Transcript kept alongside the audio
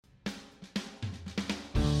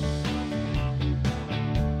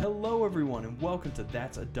Hello, everyone, and welcome to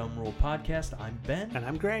That's a Dumb Rule podcast. I'm Ben. And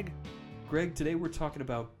I'm Greg. Greg, today we're talking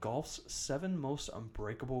about golf's 7 most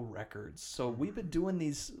unbreakable records. So we've been doing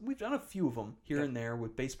these, we've done a few of them here and there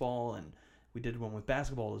with baseball, and we did one with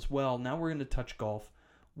basketball as well. Now we're going to touch golf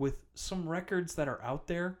with some records that are out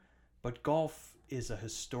there, but golf is a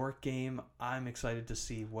historic game. I'm excited to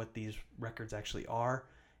see what these records actually are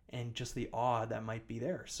and just the awe that might be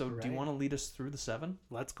there. So do you want to lead us through the 7?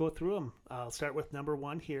 Let's go through them. I'll start with number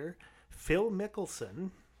 1 here. Phil Mickelson,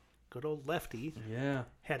 good old lefty,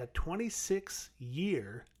 had a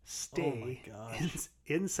 26-year stay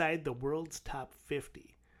inside the world's top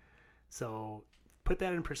 50. So put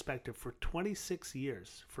that in perspective. For 26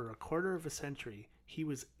 years, for a quarter of a century, he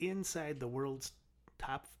was inside the world's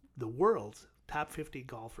top 50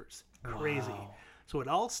 golfers. Crazy. Wow. So it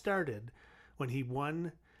all started when he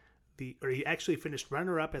he actually finished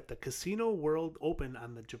runner-up at the Casino World Open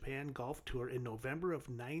on the Japan Golf Tour in November of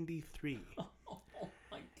 93. Oh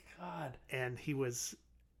my God. And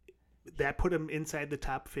that put him inside the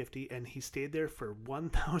top 50, and he stayed there for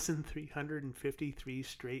 1,353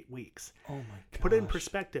 straight weeks. Oh my God. To put it in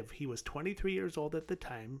perspective, he was 23 years old at the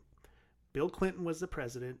time. Bill Clinton was the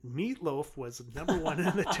president. Meatloaf was number 1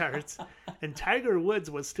 in the charts. And Tiger Woods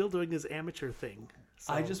was still doing his amateur thing.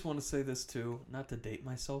 So, I just want to say this too, not to date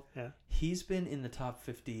myself. Yeah. He's been in the top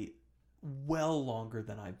 50 well longer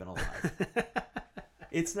than I've been alive.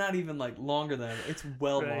 It's not even like longer than, it's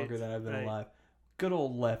longer than I've been alive. Good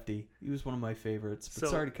old lefty. He was one of my favorites. But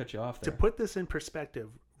sorry to cut you off there. To put this in perspective,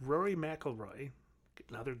 Rory McIlroy,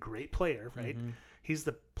 another great player, right? Mm-hmm. He's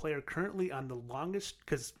the player currently on the longest,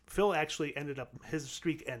 because Phil actually his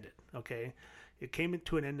streak ended, okay? It came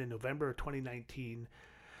to an end in November of 2019.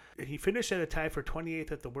 He finished at a tie for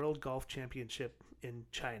 28th at the World Golf Championship in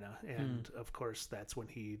China. And, of course, that's when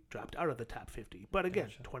he dropped out of the top 50. But again,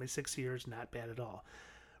 26 years, not bad at all.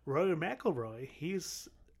 Rory McIlroy, he's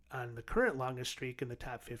on the current longest streak in the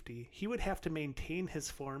top 50. He would have to maintain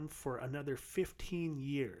his form for another 15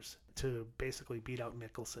 years to basically beat out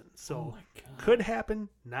Mickelson. So could happen,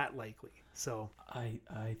 not likely. So I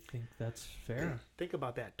think that's fair. Think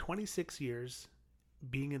about that. 26 years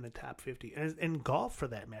being in the top 50, and golf for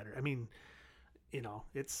that matter. I mean,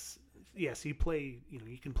 it's, yes, you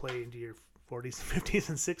can play into your 40s, 50s,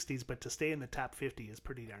 and 60s, but to stay in the top 50 is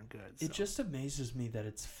pretty darn good. So. It just amazes me that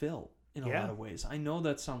it's Phil in a lot of ways. I know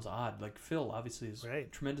that sounds odd. Like, Phil obviously is a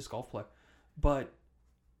tremendous golf player, but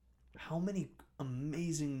how many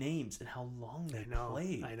amazing names and how long they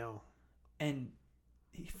played. I know. And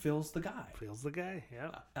Phil's the guy. Yeah.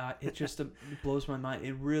 It just it blows my mind.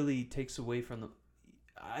 It really takes away from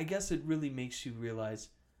I guess it really makes you realize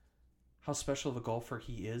how special of a golfer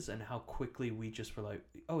he is and how quickly we just were like,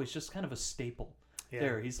 oh, he's just kind of a staple. Yeah.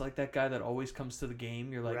 There, he's like that guy that always comes to the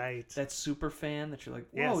game. You're like that super fan that you're like,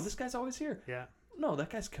 whoa, this guy's always here. Yeah. No,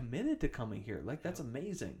 that guy's committed to coming here. Like, that's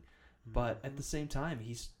amazing. But at the same time,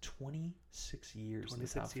 he's 26 years 26 in the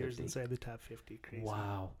top 50. years inside the top 50. Crazy.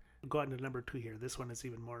 Wow. Go on to number 2 here. This one is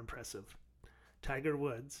even more impressive. Tiger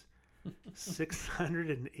Woods,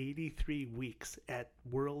 683 weeks at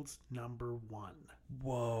world's number 1.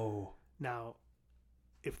 Whoa. Now,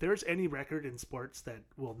 if there's any record in sports that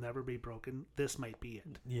will never be broken, this might be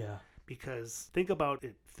it. Yeah. Because think about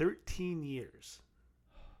it, 13 years.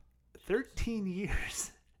 13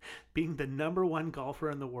 years being the number 1 golfer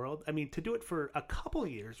in the world. I mean, to do it for a couple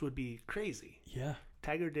years would be crazy. Yeah.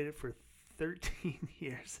 Tiger did it for 13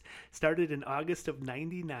 years. Started in August of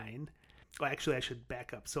 99. Well, actually, I should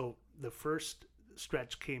back up. So the first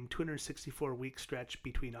stretch came 264-week stretch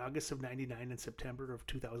between August of 99 and September of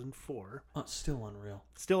 2004. Still unreal.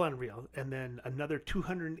 And then another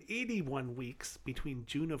 281 weeks between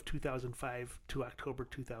June of 2005 to October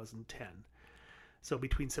 2010. So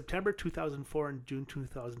between September 2004 and June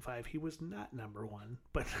 2005, he was not number 1.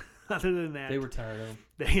 But other than that, they were tired of him.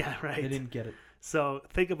 Yeah, right. They didn't get it. So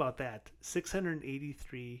think about that.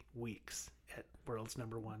 683 weeks at world's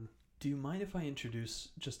number 1. Do you mind if I introduce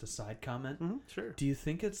just a side comment? Mm-hmm, sure. Do you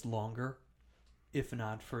think it's longer, if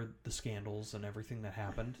not for the scandals and everything that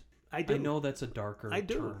happened? I do. I know that's a darker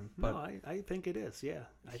term. But no, I think it is, yeah.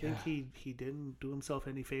 I think he didn't do himself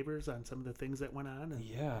any favors on some of the things that went on. And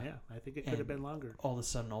I think it could have been longer. All of a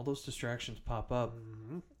sudden, all those distractions pop up.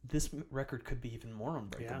 Mm-hmm. This record could be even more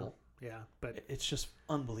unbreakable. Yeah, but it's just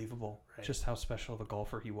unbelievable just how special of a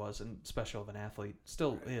golfer he was and special of an athlete.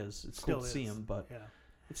 Still is. It's cool to see him, but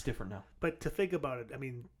it's different now. But to think about it, I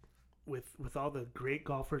mean, with all the great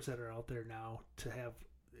golfers that are out there now, to have,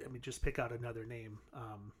 I mean, just pick out another name,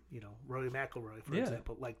 Rory McIlroy, for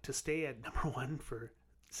example, like to stay at number 1 for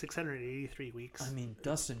 683 weeks. I mean,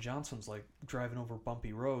 Dustin Johnson's like driving over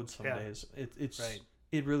bumpy roads some days. It's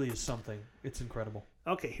It really is something. It's incredible.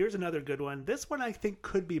 Okay, here's another good one. This one I think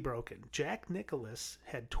could be broken. Jack Nicklaus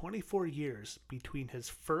had 24 years between his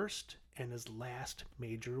first and his last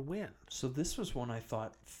major win. So this was one I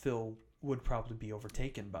thought Phil would probably be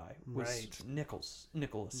overtaken by. Was Right. Nicholas,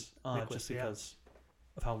 just yeah. because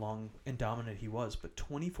of how long and dominant he was. But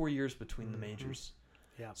 24 years between the majors.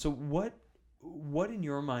 Yeah. So what in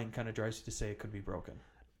your mind kind of drives you to say it could be broken?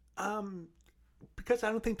 Because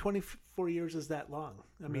I don't think 24 years is that long.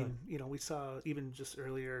 I Really? mean, you know, we saw even just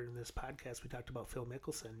earlier in this podcast, we talked about Phil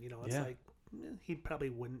Mickelson. You know, it's Yeah. like he probably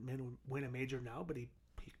wouldn't win a major now, but he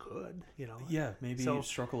could, you know. Yeah, maybe So, you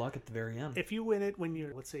struck a luck at the very end. If you win it when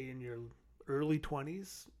you're, let's say, in your early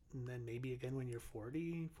 20s, and then maybe again when you're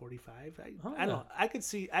 40, 45, I don't know. I could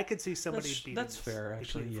see somebody beating that's fair,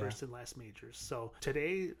 actually, between yeah. first and last majors. So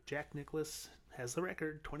today, Jack Nicklaus has the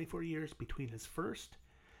record, 24 years between his first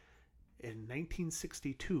in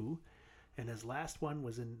 1962, and his last one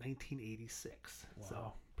was in 1986. Wow.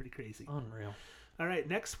 So pretty crazy. Unreal. All right,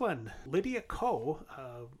 next one. Lydia Ko,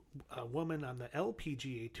 a woman on the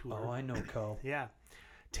LPGA Tour. Oh, I know Co. Yeah.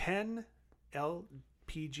 10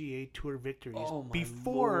 LPGA Tour victories Oh, my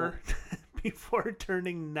before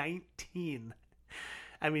turning 19.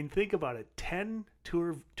 I mean, think about it. 10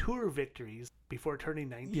 tour victories before turning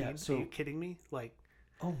 19. Yeah, so- Are you kidding me? Like,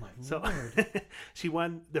 Oh my so lord. she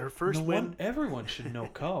won her first No win. one, everyone should know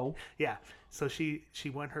Co. Yeah. So she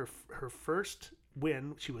won her first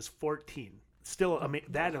win. She was 14. Still,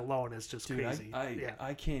 that alone is just Dude, crazy.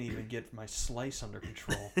 I can't even get my slice under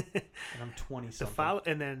control. And I'm 20 something.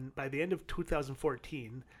 And then by the end of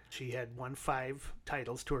 2014, she had won 5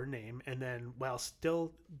 titles to her name. And then while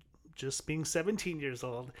still just being 17 years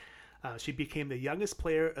old, she became the youngest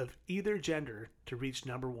player of either gender to reach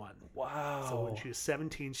number 1. Wow. So when she was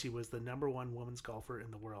 17, she was the number 1 women's golfer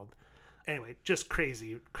in the world. Anyway, just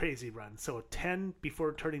crazy run. So 10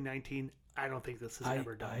 before turning 19. I don't think this is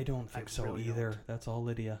ever done. I don't think so really either. don't. That's all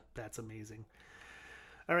Lydia. That's amazing.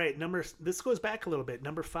 All right, this goes back a little bit.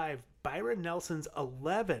 Number 5, Byron Nelson's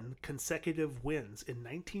 11 consecutive wins in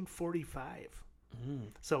 1945.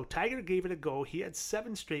 So Tiger gave it a go. He had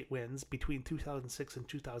 7 straight wins between 2006 and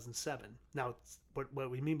 2007. Now, what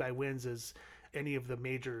we mean by wins is any of the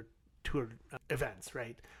major tour events,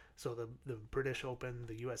 right? So the British Open,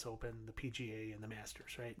 the U.S. Open, the PGA, and the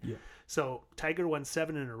Masters, right? Yeah. So Tiger won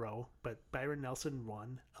 7 in a row, but Byron Nelson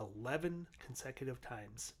won 11 consecutive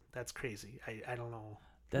times. That's crazy. I don't know.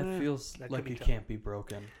 That feels that like could be it tough. can't be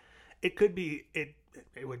broken. It could be. It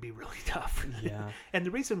would be really tough. Yeah. And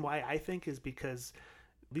the reason why I think is because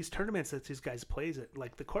these tournaments that these guys plays at,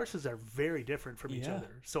 like the courses are very different from each Yeah.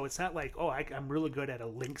 other. So it's not like, I'm really good at a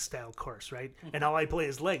link style course, right? And all I play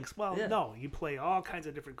is links. Well, Yeah. no, you play all kinds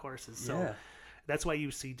of different courses. So Yeah. that's why you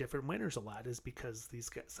see different winners a lot, is because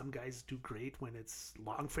some guys do great when it's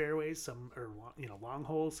long fairways, some are long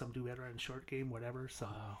holes, some do better on short game, whatever. So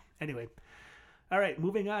anyway, all right,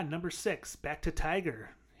 moving on. Number 6, back to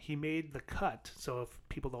Tiger. He made the cut. So if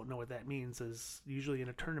people don't know what that means, is usually in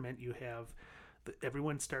a tournament you have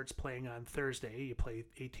everyone starts playing on Thursday. You play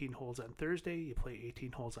 18 holes on Thursday. You play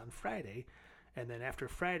 18 holes on Friday. And then after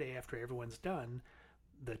Friday, after everyone's done,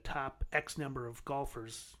 the top X number of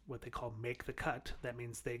golfers, what they call make the cut, that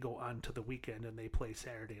means they go on to the weekend and they play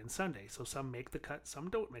Saturday and Sunday. So some make the cut, some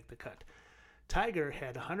don't make the cut. Tiger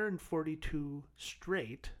had 142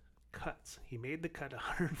 straight cuts. He made the cut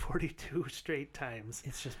 142 straight times.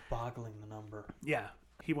 It's just boggling the number. Yeah.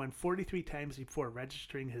 He won 43 times before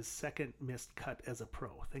registering his second missed cut as a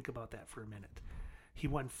pro. Think about that for a minute. He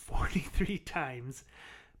won 43 times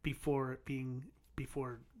before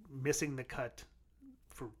missing the cut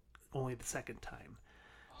for only the second time.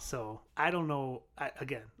 So I don't know.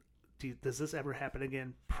 Again, does this ever happen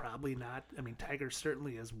again? Probably not. I mean, Tiger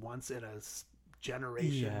certainly is once in a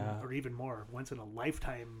generation, or even more, once in a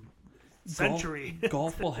lifetime. Century.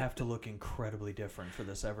 Golf will have to look incredibly different for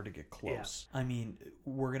this ever to get close. Yeah. I mean,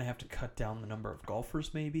 we're going to have to cut down the number of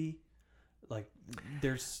golfers maybe. Like,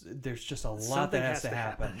 there's just a lot Something that has to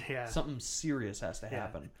happen. Yeah. Something serious has to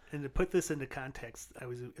happen. And to put this into context,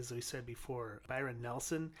 as we said before, Byron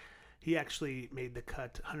Nelson, he actually made the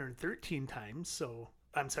cut 113 times. So,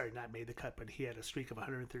 I'm sorry, not made the cut, but he had a streak of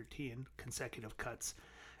 113 consecutive cuts.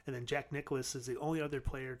 And then Jack Nicklaus is the only other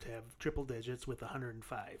player to have triple digits with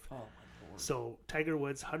 105. Oh, my Lord. So Tiger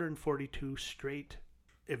Woods, 142 straight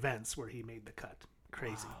events where he made the cut.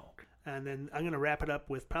 Crazy. Wow. And then I'm going to wrap it up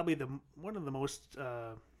with probably one of the most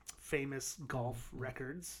famous golf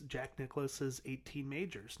records, Jack Nicklaus's 18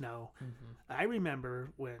 majors. Now, I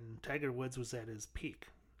remember when Tiger Woods was at his peak,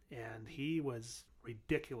 and he was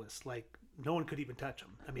ridiculous. Like, no one could even touch him.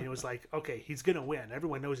 I mean, it was like, okay, he's going to win.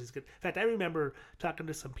 Everyone knows he's good. In fact, I remember talking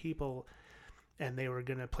to some people, and they were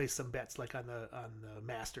going to place some bets, like on the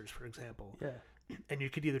Masters, for example. Yeah. And you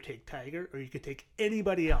could either take Tiger or you could take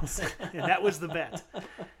anybody else. And that was the bet.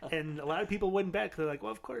 And a lot of people wouldn't bet. They're like,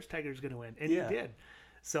 well, of course Tiger's going to win. And he did.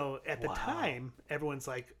 So at the time, everyone's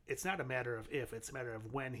like, it's not a matter of if, it's a matter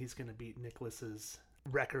of when he's going to beat Nicklaus's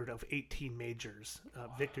record of 18 majors,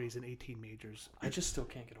 victories in 18 majors. I just still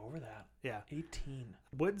can't get over that. Yeah. 18.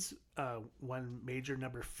 Woods won major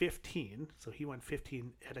number 15. So he won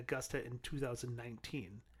 15 at Augusta in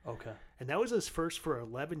 2019. Okay. And that was his first for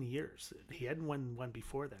 11 years. He hadn't won one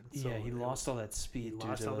before then. So he lost all that speed. All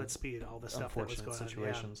the stuff that was going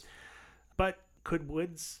situations. on. Yeah. But could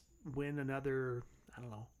Woods win another, I don't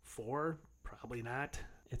know, 4? Probably not.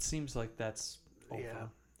 It seems like that's over. Yeah.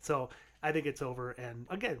 So I think it's over. And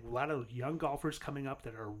again, a lot of young golfers coming up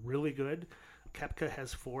that are really good. Koepka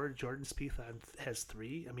has 4. Jordan Spieth has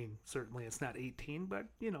 3. I mean, certainly it's not 18, but,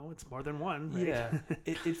 it's more than one. Right? Yeah.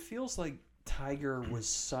 It feels like Tiger was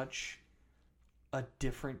such a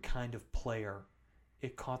different kind of player.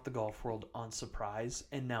 It caught the golf world on surprise,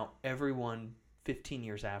 and now everyone 15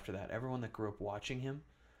 years after that, everyone that grew up watching him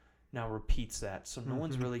now repeats that. So no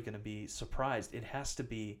one's really going to be surprised. It has to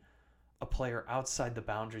be a player outside the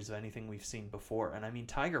boundaries of anything we've seen before. And I mean,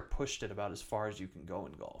 Tiger pushed it about as far as you can go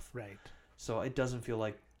in golf. Right. So it doesn't feel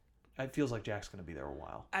like, it feels like Jack's going to be there a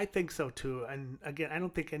while. I think so too. And again, I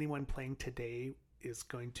don't think anyone playing today is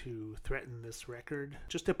going to threaten this record.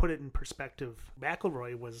 Just to put it in perspective,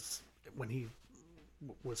 McIlroy was, when he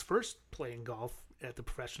was first playing golf at the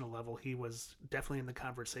professional level, he was definitely in the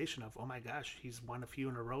conversation of, oh my gosh, he's won a few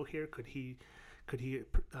in a row here. Could he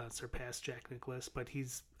surpass Jack Nicklaus? But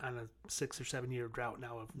he's on a 6 or 7 year drought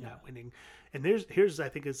now of not winning. And here's I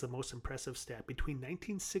think is the most impressive stat. Between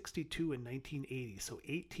 1962 and 1980, so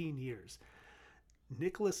 18 years,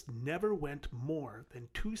 Nicklaus never went more than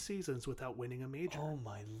 2 seasons without winning a major. Oh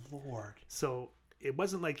my Lord. So it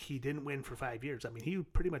wasn't like he didn't win for 5 years. I mean, he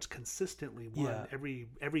pretty much consistently won every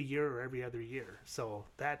year or every other year. So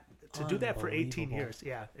that to do that for 18 years,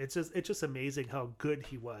 it's just amazing how good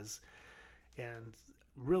he was, and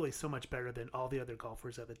really so much better than all the other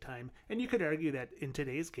golfers at the time. And you could argue that in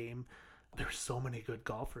today's game, there's so many good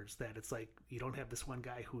golfers that it's like you don't have this one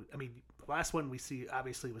guy who, I mean, the last one we see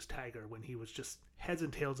obviously was Tiger when he was just heads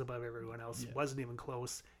and tails above everyone else. Wasn't even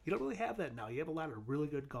close. You don't really have that now. You have a lot of really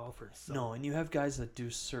good golfers. So. No, and you have guys that do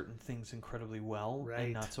certain things incredibly well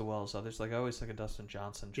and not so well as others. Like I always think of Dustin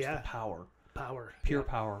Johnson, just the power. Pure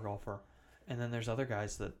power golfer. And then there's other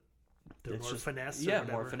guys that they're more just finesse. Yeah,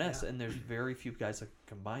 more finesse. Yeah. And there's very few guys that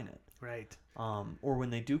combine it. Right. Or when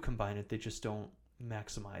they do combine it, they just don't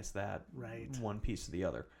maximize that one piece or the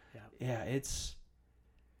other. Yeah, it's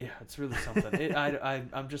really something.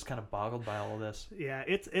 I'm just kind of boggled by all of this. Yeah,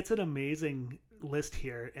 it's an amazing list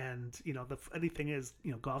here, and the funny thing is,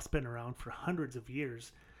 golf's been around for hundreds of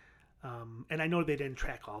years, and I know they didn't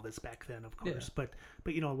track all this back then, of course, but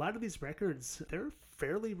a lot of these records, they're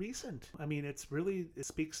fairly recent. I mean, it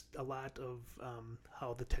speaks a lot of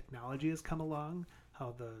how the technology has come along,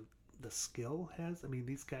 how the skill has. I mean,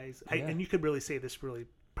 these guys, and you could really say this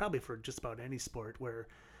probably for just about any sport, where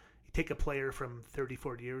you take a player from 30,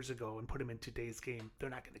 40 years ago and put him in today's game, they're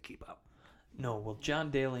not going to keep up. No, well, John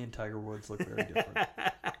Daly and Tiger Woods look very different.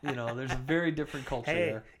 There's a very different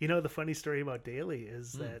culture there. The funny story about Daly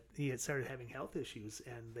is that he had started having health issues,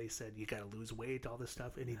 and they said, you got to lose weight, all this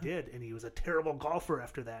stuff, and he did, and he was a terrible golfer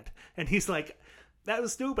after that. And he's like, that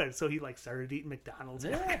was stupid. So he started eating McDonald's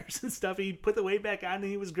burgers and stuff. He put the weight back on, and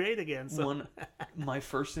he was great again. So my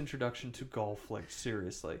first introduction to golf,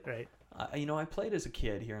 seriously. Right. I played as a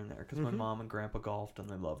kid here and there because my mom and grandpa golfed and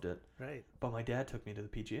they loved it. Right. But my dad took me to the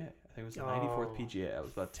PGA. I think it was the 94th PGA. I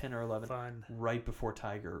was about 10 or 11. Fun. Right before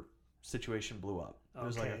Tiger situation blew up. It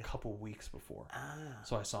was like a couple weeks before.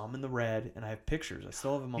 So I saw him in the red, and I have pictures. I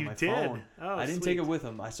still have them on my phone. Oh, I didn't take it with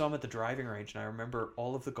him. I saw him at the driving range, and I remember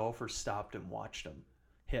all of the golfers stopped and watched him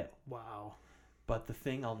hit. Wow. But the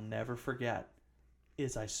thing I'll never forget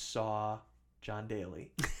is I saw John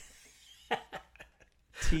Daly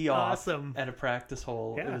tee off at a practice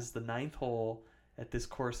hole. It was the 9th hole at this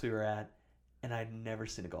course we were at, and I'd never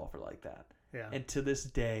seen a golfer like that. Yeah. And to this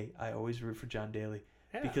day, I always root for John Daly.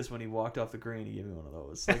 Because when he walked off the green, he gave me one of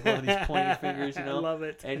those. Like one of these pointy fingers, I love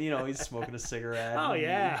it. And, he's smoking a cigarette. Oh,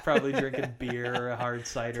 yeah. He's probably drinking beer, a hard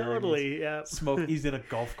cider. Totally, He's in a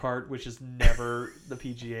golf cart, which is never the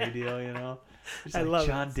PGA deal, Just I love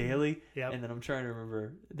John Daly. Yep. And then I'm trying to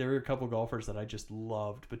remember, there were a couple golfers that I just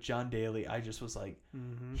loved. But John Daly, I just was like,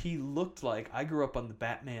 he looked like, I grew up on the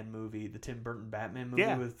Batman movie, the Tim Burton Batman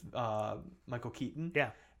movie with Michael Keaton. Yeah.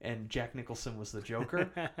 and Jack Nicholson was the Joker.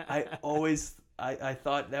 I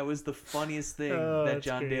thought that was the funniest thing that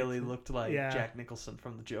John Daly looked like Jack Nicholson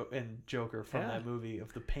from the Joker from that movie,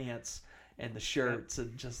 of the pants and the shirts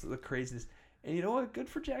and just the craziness. And you know what? Good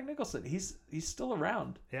for Jack Nicholson. He's still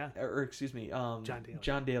around. Yeah. Or excuse me,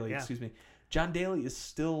 John Daly. Excuse me. John Daly is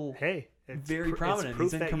still very prominent.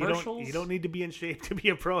 It's He's in commercials. You don't need to be in shape to be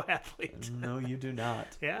a pro athlete. No, you do not.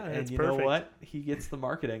 Yeah, and you perfect. know what? He gets the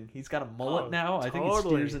marketing. He's got a mullet now. Totally. I think he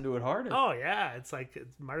steers into it harder. Oh yeah, it's like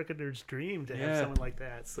a marketer's dream to have someone like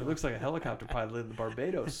that. So. He looks like a helicopter pilot in the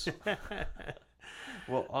Barbados.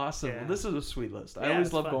 Well, awesome. Yeah. Well, this is a sweet list. I Yeah, always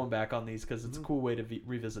it's love fun. going back on these because it's a cool way to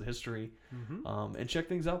revisit history and check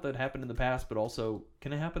things out that happened in the past, but also,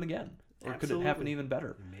 can it happen again? Or could it happen even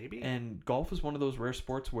better? Maybe. And golf is one of those rare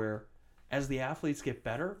sports where, as the athletes get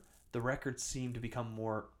better, the records seem to become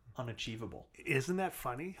more unachievable. Isn't that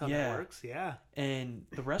funny how that works? Yeah. And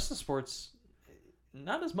the rest of the sports,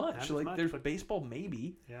 not as much. There's baseball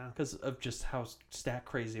maybe, because of just how stat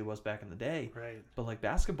crazy it was back in the day. Right. But like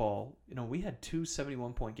basketball, we had 2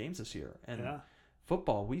 71-point games this year, and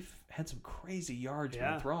football, we've had some crazy yards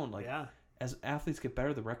being thrown. As athletes get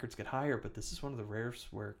better, the records get higher, but this is one of the rares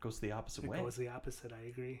where it goes the opposite way. It goes the opposite. I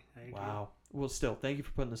agree. Wow. Well, still, thank you for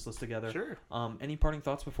putting this list together. Sure. Any parting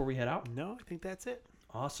thoughts before we head out? No, I think that's it.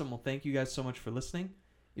 Awesome. Well, thank you guys so much for listening.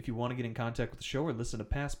 If you want to get in contact with the show or listen to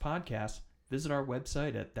past podcasts, visit our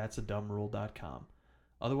website at that'sadumbRule.com.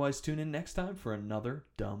 Otherwise, tune in next time for another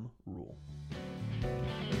Dumb Rule.